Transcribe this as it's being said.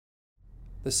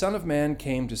The Son of Man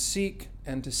came to seek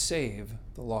and to save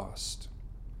the lost.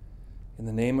 In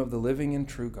the name of the living and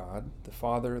true God, the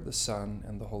Father, the Son,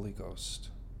 and the Holy Ghost.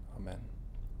 Amen.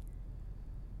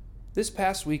 This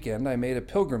past weekend, I made a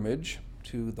pilgrimage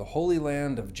to the Holy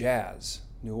Land of Jazz,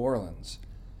 New Orleans.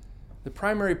 The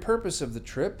primary purpose of the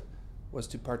trip was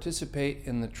to participate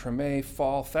in the Treme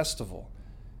Fall Festival,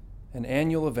 an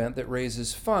annual event that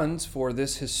raises funds for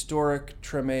this historic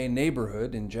Treme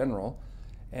neighborhood in general,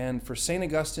 and for St.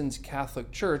 Augustine's Catholic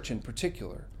Church in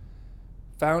particular.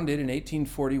 Founded in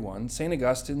 1841, St.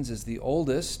 Augustine's is the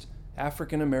oldest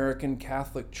African-American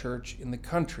Catholic church in the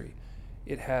country.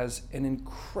 It has an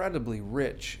incredibly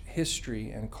rich history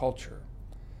and culture.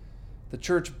 The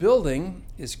church building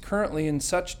is currently in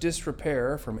such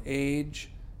disrepair from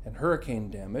age and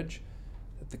hurricane damage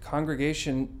that the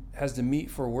congregation has to meet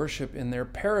for worship in their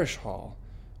parish hall,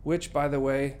 which, by the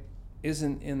way,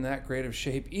 isn't in that great of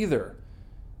shape either,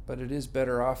 but it is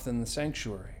better off than the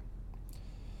sanctuary.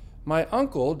 My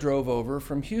uncle drove over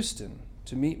from Houston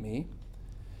to meet me,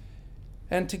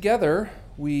 and together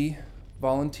we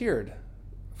volunteered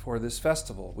for this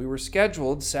festival. We were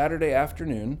scheduled Saturday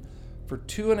afternoon for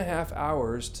 2.5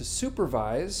 hours to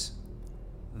supervise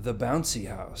the bouncy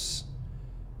house.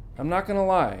 I'm not going to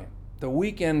lie, the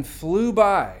weekend flew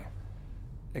by,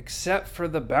 except for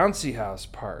the bouncy house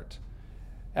part.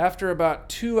 After about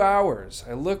 2 hours,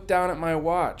 I looked down at my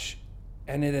watch,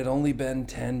 and it had only been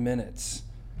 10 minutes.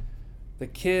 The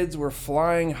kids were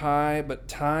flying high, but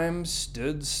time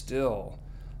stood still.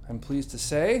 I'm pleased to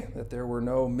say that there were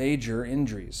no major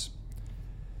injuries.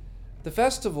 The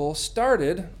festival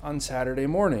started on Saturday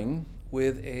morning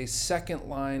with a second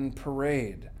line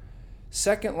parade.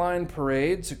 Second line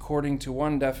parades, according to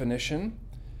one definition,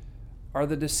 are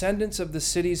the descendants of the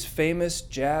city's famous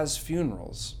jazz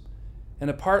funerals. And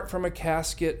apart from a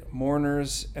casket,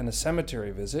 mourners, and a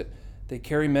cemetery visit, they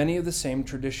carry many of the same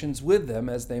traditions with them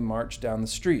as they march down the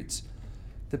streets.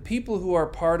 The people who are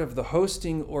part of the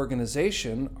hosting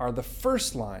organization are the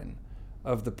first line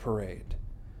of the parade,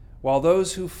 while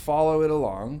those who follow it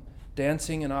along,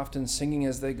 dancing and often singing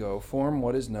as they go, form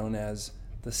what is known as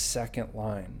the second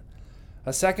line.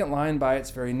 A second line, by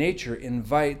its very nature,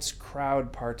 invites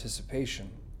crowd participation.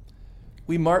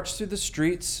 We marched through the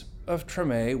streets of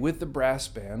Treme with the brass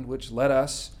band, which led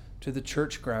us to the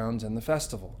church grounds and the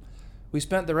festival. We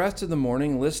spent the rest of the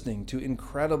morning listening to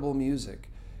incredible music,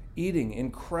 eating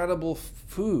incredible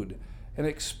food, and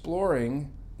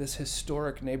exploring this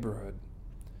historic neighborhood.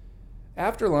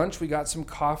 After lunch, we got some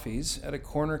coffees at a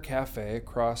corner cafe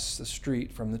across the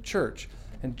street from the church.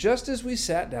 And just as we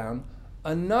sat down,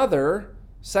 another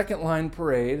second line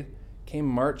parade came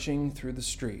marching through the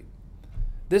street.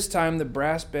 This time, the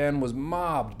brass band was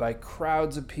mobbed by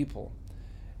crowds of people.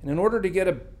 And in order to get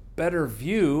a better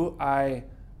view, I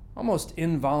almost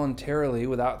involuntarily,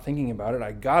 without thinking about it,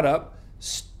 I got up,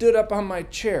 stood up on my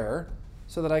chair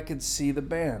so that I could see the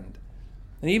band.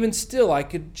 And even still, I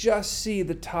could just see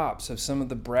the tops of some of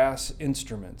the brass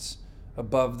instruments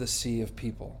above the sea of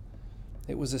people.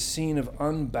 It was a scene of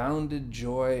unbounded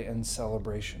joy and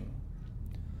celebration.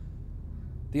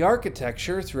 The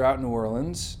architecture throughout New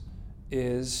Orleans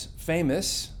is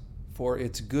famous for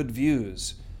its good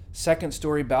views.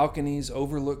 Second-story balconies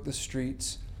overlook the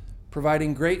streets,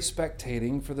 providing great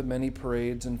spectating for the many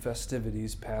parades and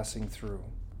festivities passing through.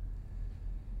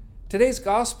 Today's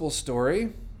gospel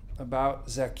story about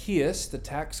Zacchaeus, the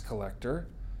tax collector,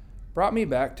 brought me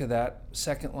back to that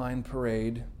second line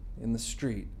parade in the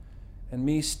street and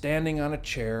me standing on a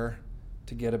chair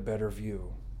to get a better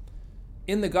view.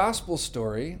 In the gospel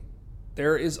story,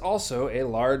 there is also a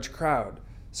large crowd,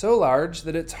 so large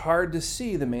that it's hard to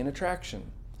see the main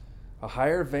attraction. A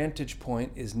higher vantage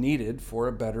point is needed for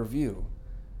a better view,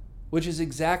 which is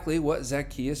exactly what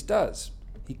Zacchaeus does.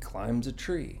 He climbs a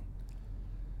tree.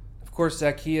 Of course,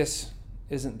 Zacchaeus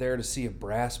isn't there to see a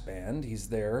brass band. He's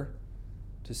there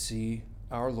to see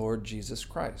our Lord Jesus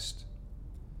Christ.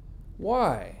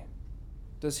 Why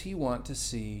does he want to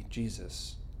see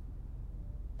Jesus?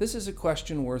 This is a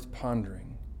question worth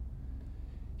pondering.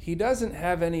 He doesn't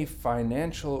have any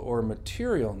financial or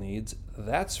material needs,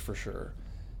 that's for sure.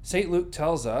 St. Luke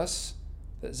tells us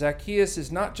that Zacchaeus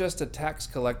is not just a tax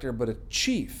collector, but a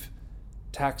chief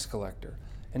tax collector.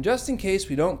 And just in case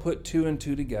we don't put two and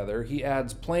two together, he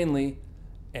adds plainly,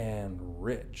 and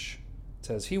rich. It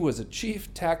says he was a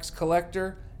chief tax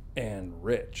collector and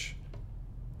rich.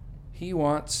 He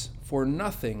wants for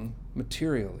nothing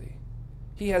materially.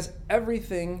 He has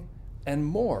everything and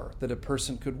more that a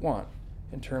person could want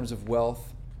in terms of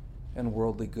wealth and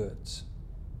worldly goods.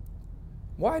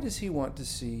 Why does he want to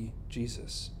see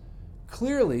Jesus?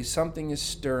 Clearly, something is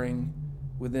stirring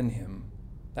within him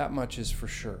That much is for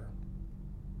sure.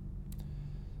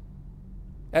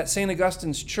 At St.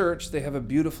 Augustine's Church, they have a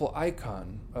beautiful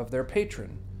icon of their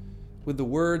patron with the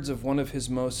words of one of his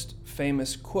most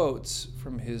famous quotes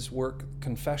from his work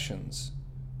Confessions.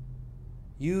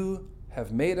 "You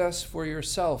have made us for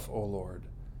yourself, O Lord,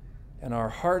 and our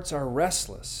hearts are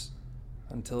restless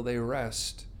until they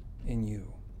rest in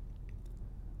you."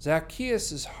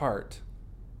 Zacchaeus' heart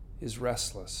is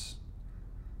restless.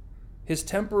 His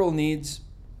temporal needs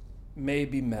may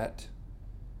be met,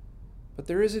 but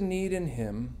there is a need in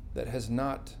him that has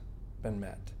not been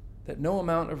met, that no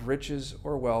amount of riches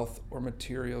or wealth or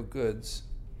material goods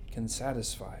can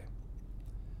satisfy.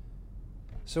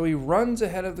 So he runs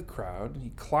ahead of the crowd.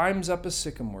 He climbs up a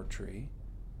sycamore tree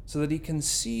so that he can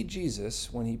see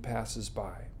Jesus when he passes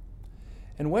by.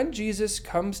 And when Jesus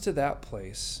comes to that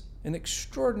place, an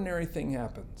extraordinary thing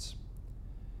happens.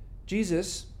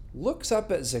 Jesus looks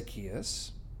up at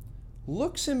Zacchaeus,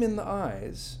 looks him in the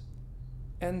eyes,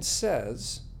 and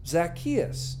says,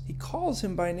 "Zacchaeus," he calls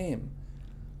him by name,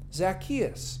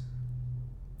 "Zacchaeus,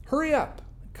 hurry up,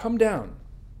 come down.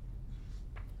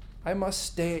 I must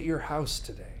stay at your house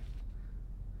today."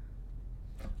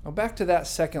 Now back to that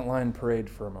second line parade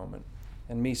for a moment,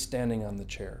 and me standing on the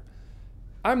chair.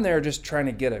 I'm there just trying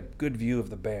to get a good view of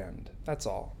the band, that's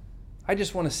all. I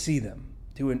just want to see them,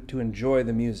 to enjoy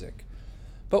the music.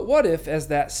 But what if, as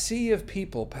that sea of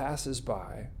people passes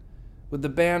by, with the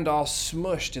band all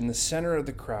smushed in the center of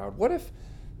the crowd, what if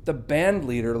the band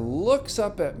leader looks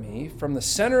up at me from the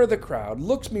center of the crowd,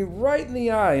 looks me right in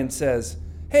the eye and says,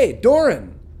 "Hey,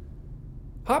 Doran,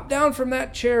 hop down from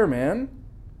that chair, man.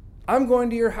 I'm going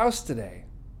to your house today.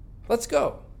 Let's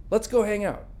go. Let's go hang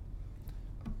out."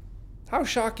 How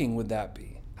shocking would that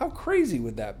be? How crazy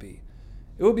would that be?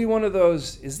 It would be one of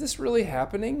those, "Is this really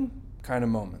happening?" kind of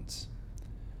moments.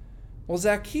 Well,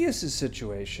 Zacchaeus'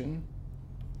 situation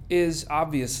is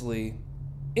obviously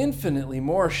infinitely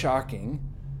more shocking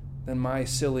than my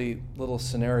silly little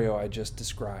scenario I just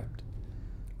described.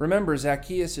 Remember,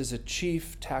 Zacchaeus is a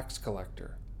chief tax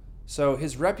collector, so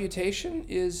his reputation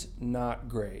is not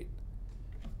great.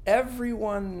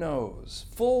 Everyone knows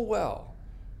full well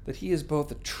that he is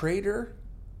both a traitor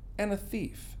and a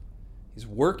thief. He's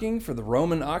working for the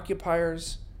Roman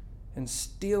occupiers and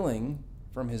stealing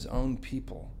from his own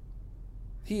people.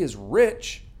 He is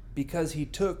rich because he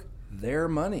took their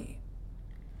money.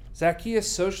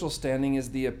 Zacchaeus' social standing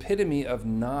is the epitome of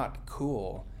not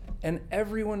cool, and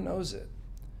everyone knows it.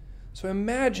 So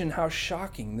imagine how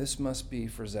shocking this must be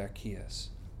for Zacchaeus.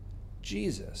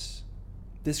 Jesus,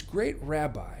 this great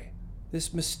rabbi,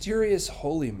 this mysterious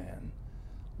holy man,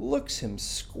 looks him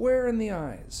square in the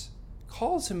eyes,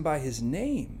 calls him by his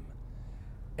name,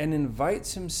 and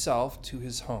invites himself to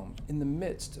his home in the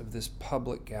midst of this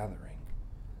public gathering.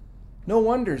 No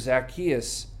wonder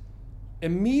Zacchaeus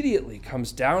immediately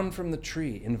comes down from the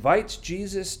tree, invites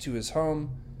Jesus to his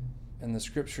home, and the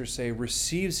scriptures say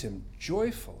receives him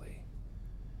joyfully.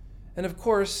 And of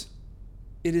course,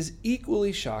 it is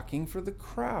equally shocking for the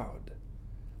crowd.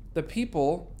 The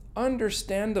people,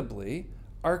 understandably,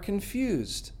 are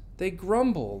confused. They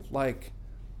grumble like,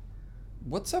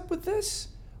 "What's up with this?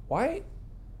 Why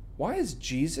is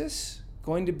Jesus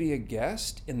going to be a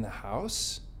guest in the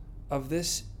house of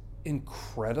this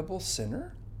incredible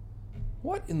sinner?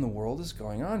 What in the world is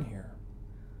going on here?"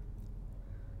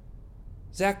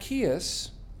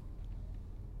 Zacchaeus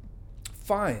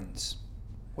finds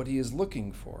what he is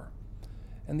looking for,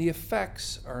 and the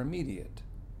effects are immediate.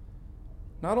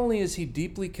 Not only is he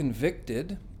deeply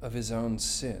convicted of his own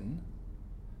sin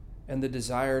and the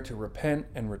desire to repent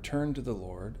and return to the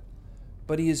Lord,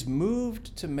 but he is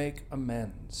moved to make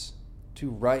amends, to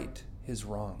right his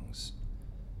wrongs.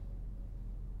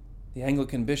 The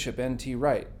Anglican bishop N.T.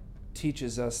 Wright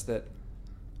teaches us that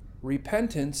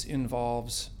repentance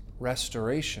involves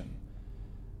restoration.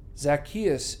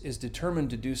 Zacchaeus is determined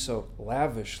to do so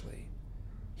lavishly.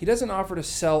 He doesn't offer to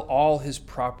sell all his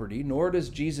property, nor does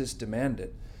Jesus demand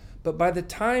it. But by the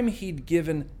time he'd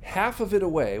given half of it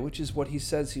away, which is what he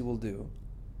says he will do,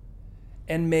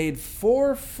 and made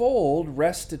fourfold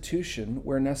restitution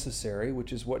where necessary,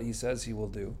 which is what he says he will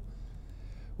do,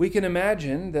 we can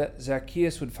imagine that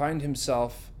Zacchaeus would find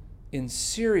himself in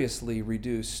seriously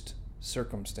reduced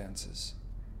circumstances.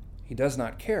 He does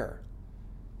not care.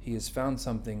 He has found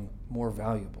something more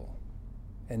valuable,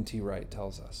 N.T. Wright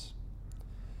tells us.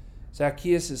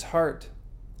 Zacchaeus' heart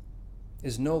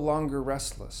is no longer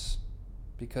restless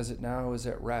because it now is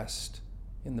at rest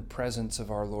in the presence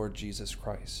of our Lord Jesus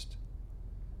Christ.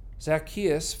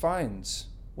 Zacchaeus finds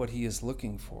what he is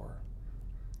looking for.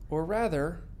 Or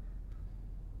rather,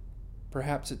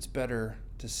 perhaps it's better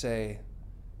to say,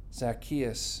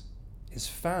 Zacchaeus is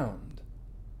found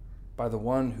by the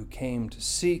one who came to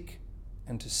seek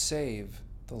and to save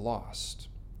the lost.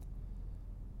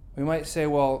 We might say,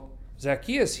 well,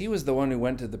 Zacchaeus, he was the one who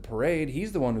went to the parade.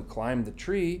 He's the one who climbed the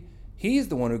tree. He's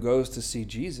the one who goes to see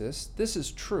Jesus. This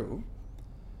is true.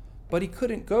 But he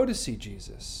couldn't go to see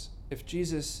Jesus if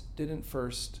Jesus didn't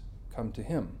first come to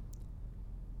him.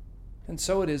 And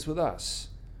so it is with us.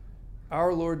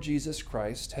 Our Lord Jesus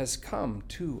Christ has come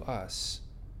to us.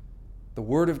 The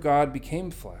Word of God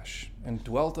became flesh and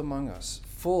dwelt among us,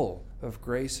 full of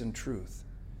grace and truth.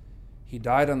 He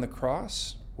died on the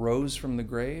cross, rose from the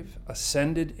grave,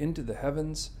 ascended into the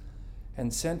heavens,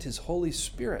 and sent his Holy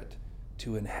Spirit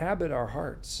to inhabit our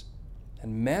hearts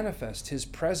and manifest his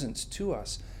presence to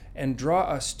us and draw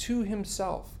us to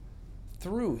himself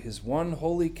through his one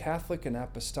holy Catholic and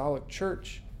Apostolic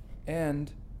Church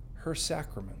and her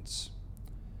sacraments.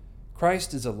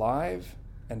 Christ is alive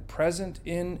and present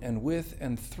in and with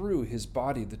and through his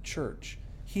body, the church.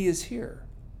 He is here.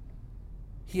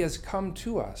 He has come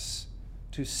to us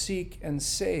to seek and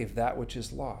save that which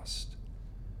is lost.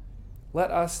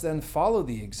 Let us then follow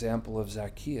the example of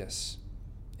Zacchaeus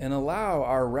and allow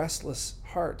our restless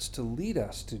hearts to lead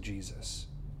us to Jesus.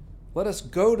 Let us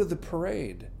go to the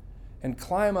parade and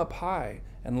climb up high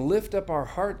and lift up our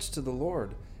hearts to the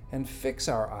Lord and fix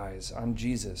our eyes on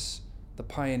Jesus, the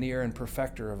pioneer and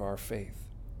perfecter of our faith.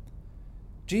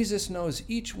 Jesus knows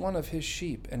each one of his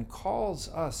sheep and calls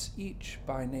us each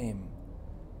by name.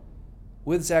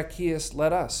 With Zacchaeus,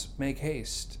 let us make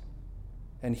haste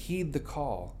and heed the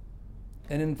call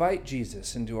and invite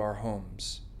Jesus into our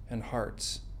homes and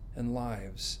hearts and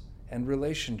lives and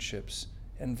relationships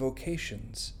and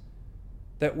vocations,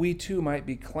 that we too might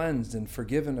be cleansed and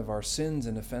forgiven of our sins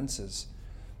and offenses,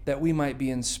 that we might be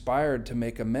inspired to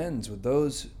make amends with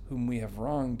those whom we have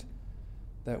wronged,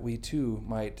 that we too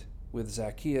might, with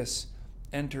Zacchaeus,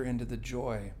 enter into the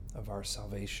joy of our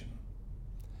salvation.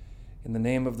 In the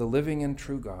name of the living and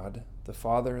true God, the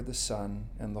Father, the Son,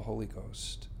 and the Holy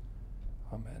Ghost.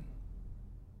 Amen.